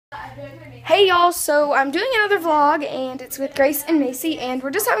Hey y'all, so I'm doing another vlog and it's with Grace and Macy and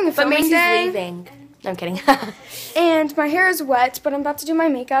we're just having a filming day. Leaving. No, I'm kidding. And my hair is wet, but I'm about to do my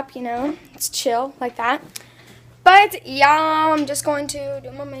makeup, you know. It's chill, like that. But yeah, I'm just going to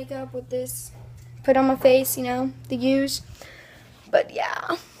do my makeup with this, put on my face, you know, the use. But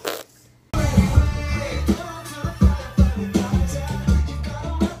yeah.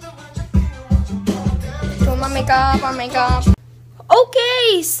 Doing my makeup,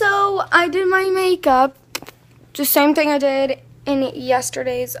 Okay, so I did my makeup, the same thing I did in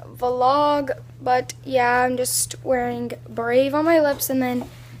yesterday's vlog, but yeah, I'm just wearing Brave on my lips and then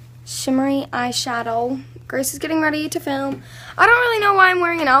shimmery eyeshadow. Grace is getting ready to film. I don't really know why I'm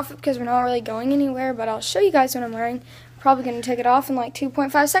wearing an outfit because we're not really going anywhere, but I'll show you guys what I'm wearing. Probably going to take it off in like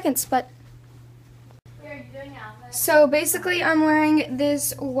 2.5 seconds, but... So basically I'm wearing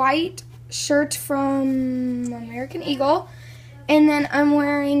this white shirt from American Eagle. And then I'm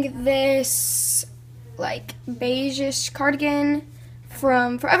wearing this, like, beige-ish cardigan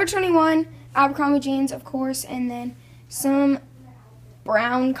from Forever 21, Abercrombie jeans, of course, and then some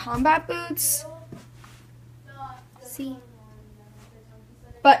brown combat boots. See?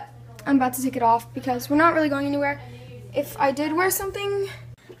 But I'm about to take it off because we're not really going anywhere. If I did wear something,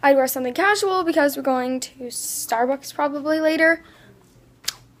 I'd wear something casual because we're going to Starbucks probably later.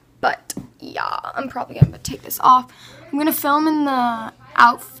 But yeah, I'm probably gonna take this off. I'm gonna film in the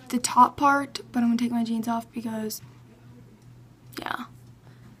top part, but I'm gonna take my jeans off because, yeah.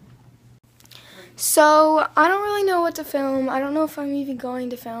 So I don't really know what to film. I don't know if I'm even going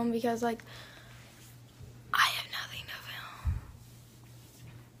to film because, like, I have nothing to film.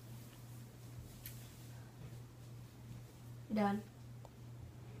 You done?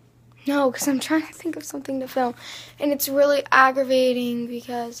 No, because I'm trying to think of something to film. And it's really aggravating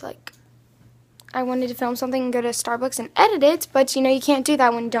because, like, I wanted to film something and go to Starbucks and edit it, but, you know, you can't do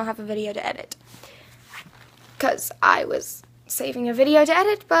that when you don't have a video to edit. Because I was saving a video to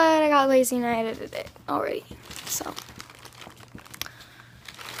edit, but I got lazy and I edited it already. So,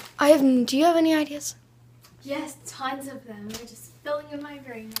 do you have any ideas? Yes, tons of them. They're just filling in my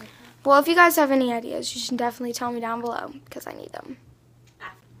brain right now. Well, if you guys have any ideas, you should definitely tell me down below because I need them.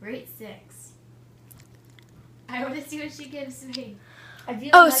 Grade 6. I want to see what she gives me.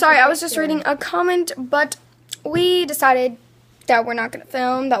 Oh, sorry, I was just reading a comment, but we decided that we're not going to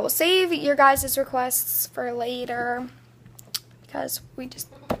film, that we'll save your guys' requests for later because we just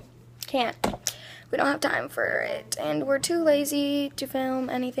can't. We don't have time for it, and we're too lazy to film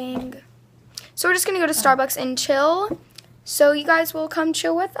anything. So we're just going to go to Starbucks and chill, so you guys will come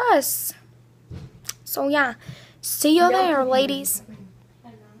chill with us. So yeah, see you there, ladies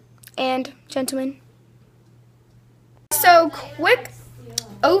and gentlemen. So quick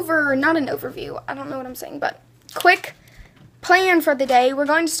not an overview, I don't know what I'm saying, but quick plan for the day. We're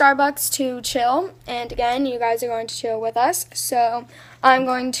going to Starbucks to chill, and again, you guys are going to chill with us, so I'm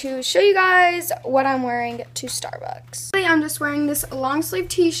going to show you guys what I'm wearing to Starbucks. I'm just wearing this long sleeve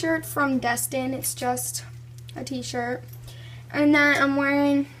t-shirt from Destin. It's just a t-shirt, and then I'm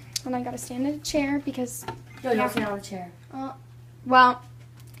wearing, and I gotta stand in a chair because No, don't stand on the chair. well,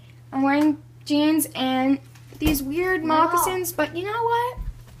 I'm wearing jeans and these weird moccasins, but you know what?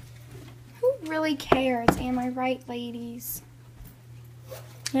 Who really cares? Am I right, ladies?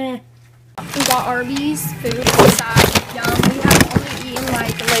 We got Arby's food inside. Yum. We have only eaten,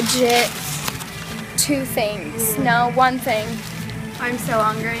 like, legit 2 things. No, 1 thing. I'm so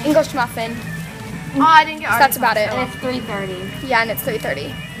hungry. English muffin. Oh, I didn't get That's about it. And it's 3:30. Yeah, and it's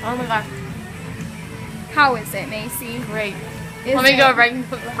 3:30. Oh my god. How is it, Macy? Great. Let me go right now.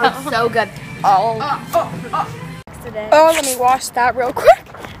 It's so good. Oh, let me wash that real quick.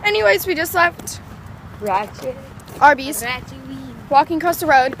 Anyways, we just left Ratchet. Arby's. Walking across the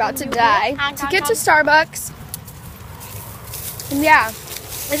road, about to die, to get to Starbucks. And yeah.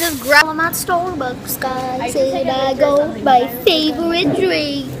 I just grabbed them at Starbucks, guys, and I got my favorite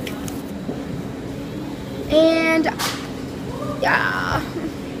drink. And yeah.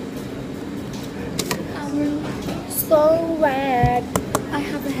 So rad. I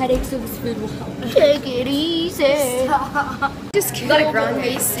have a headache, so this food will help. Take it easy. Just killed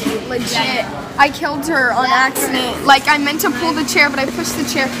Macy, legit. I killed her on accident. Like, I meant to pull the chair, but I pushed the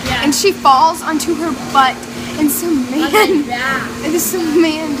chair, and she falls onto her butt, and some man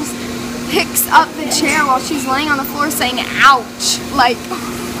just picks up the chair while she's laying on the floor saying, ouch. Like,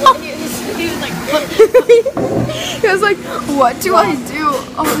 he was like, what do I do?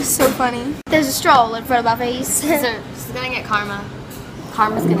 Oh, it was so funny. There's a stroll in front of my face. So she's gonna get karma.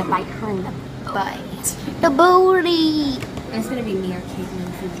 Karma's gonna bite her in the butt. The booty. And it's gonna be me or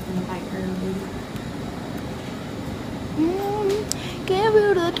Caitlin who's gonna bite her in the booty. give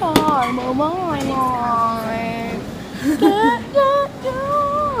you the time of my life.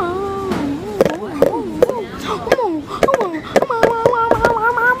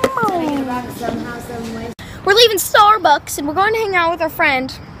 We're leaving Starbucks and we're going to hang out with our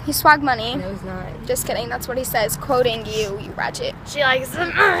friend. He's swag money. No, he's not. Just kidding. That's what he says. Quoting you, you ratchet. She likes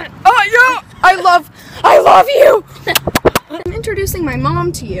him. Oh yeah, I love you. I'm introducing my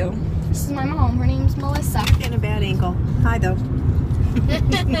mom to you. This is my mom. Her name's Melissa. Getting a bad ankle. Hi though.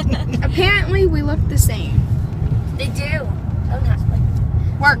 Apparently, we look the same. They do. Don't have to like.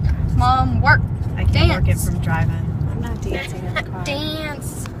 Work, mom, work. I can't work it Dance. from driving. I'm not dancing in the car.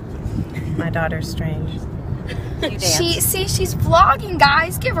 Dance. My daughter's strange. You dance. She's vlogging,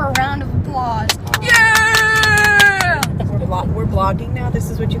 guys. Give her a round of applause. Yeah! We're blogging now. This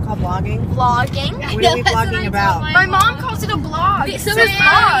is what you call blogging. Vlogging. What are we blogging about? My mom calls it a blog. So Say does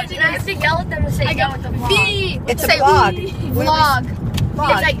mine. And I have to yell at them to say go with the vlog. It's a Say blog. Vlog.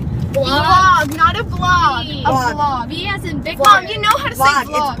 Blog. It's like Vlog, not a blog. V. A Vlog. vlog. V as in big. Mom, you know how to Blog.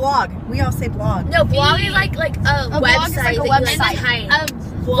 say vlog. It's blog. We all say blog. no, blog is like a blog is website. like a that you website. type.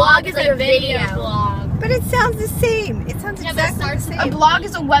 Vlog is like a video vlog. But it sounds the same. It sounds Yeah, but it exactly the starts- A same. blog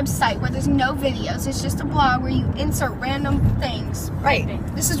is a website where there's no videos. It's just a blog where you insert random things. Right.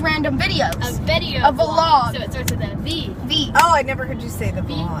 This is random videos. A video A vlog. So it starts with a V. V. Oh, I never heard you say the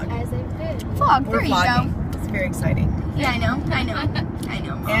V blog. as in fish. Vlog. We're There you vlogging. It's very exciting. go. Yeah, I know. I know. I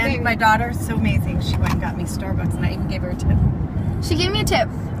know. Mom. And my daughter's so amazing. She went and got me Starbucks, and I even gave her a tip. She gave me a tip.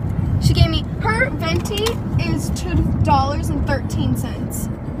 She gave me her venti is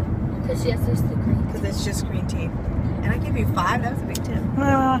 $2.13. Because she has this the green. Because it's just green tea. And I gave you 5. That was a big tip.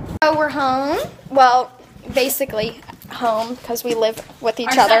 So we're home. Well, basically home because we live with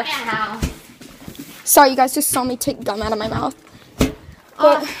each other. Sorry, you guys just saw me take gum out of my mouth.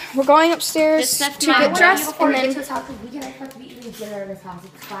 But we're going upstairs to get dressed and then We can have to be eating dinner at this house.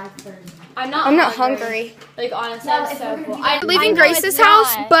 It's 5:30. I'm not hungry. Like honestly, I'm so full. I'm leaving Grace's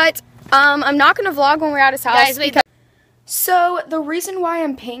house, but I'm not gonna vlog when we're at his house. Guys, wait. So the reason why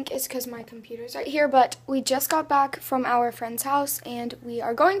I'm pink is because my computer's right here, but we just got back from our friend's house and we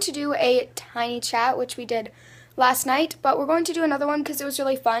are going to do a tiny chat, which we did last night, but we're going to do another one because it was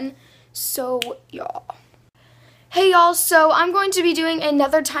really fun. So y'all. Hey y'all, so I'm going to be doing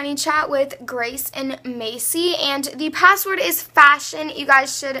another tiny chat with Grace and Macy, and the password is fashion. You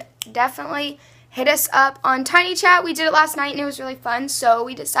guys should definitely hit us up on tiny chat. We did it last night and it was really fun, so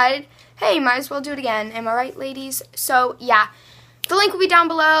we decided, hey, might as well do it again. Am I right, ladies? So yeah, the link will be down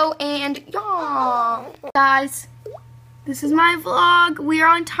below, and y'all, guys, this is my vlog. We are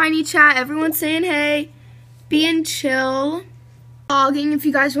on tiny chat. Everyone's saying hey, being chill, vlogging. If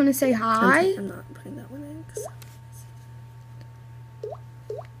you guys want to say hi. I'm not putting that one in.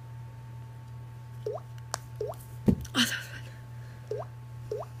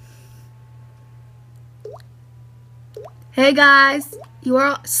 Hey guys, you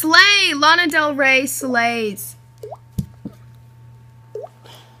are slay. Lana Del Rey slays.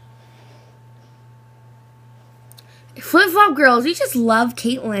 Flip Flop Girls, we just love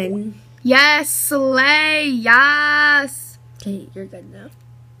Caitlyn. Yes, slay. Yes. Okay, you're good now.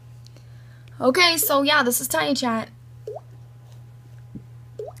 Okay, so yeah, this is tiny chat.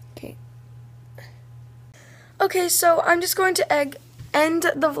 Okay. Okay, so I'm just going to end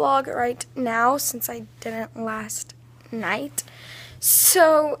the vlog right now since I didn't last night.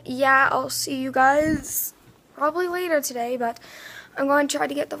 So yeah, I'll see you guys probably later today, but I'm going to try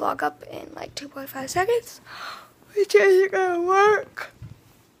to get the vlog up in like 2.5 seconds, which isn't gonna work,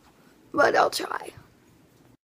 but I'll try.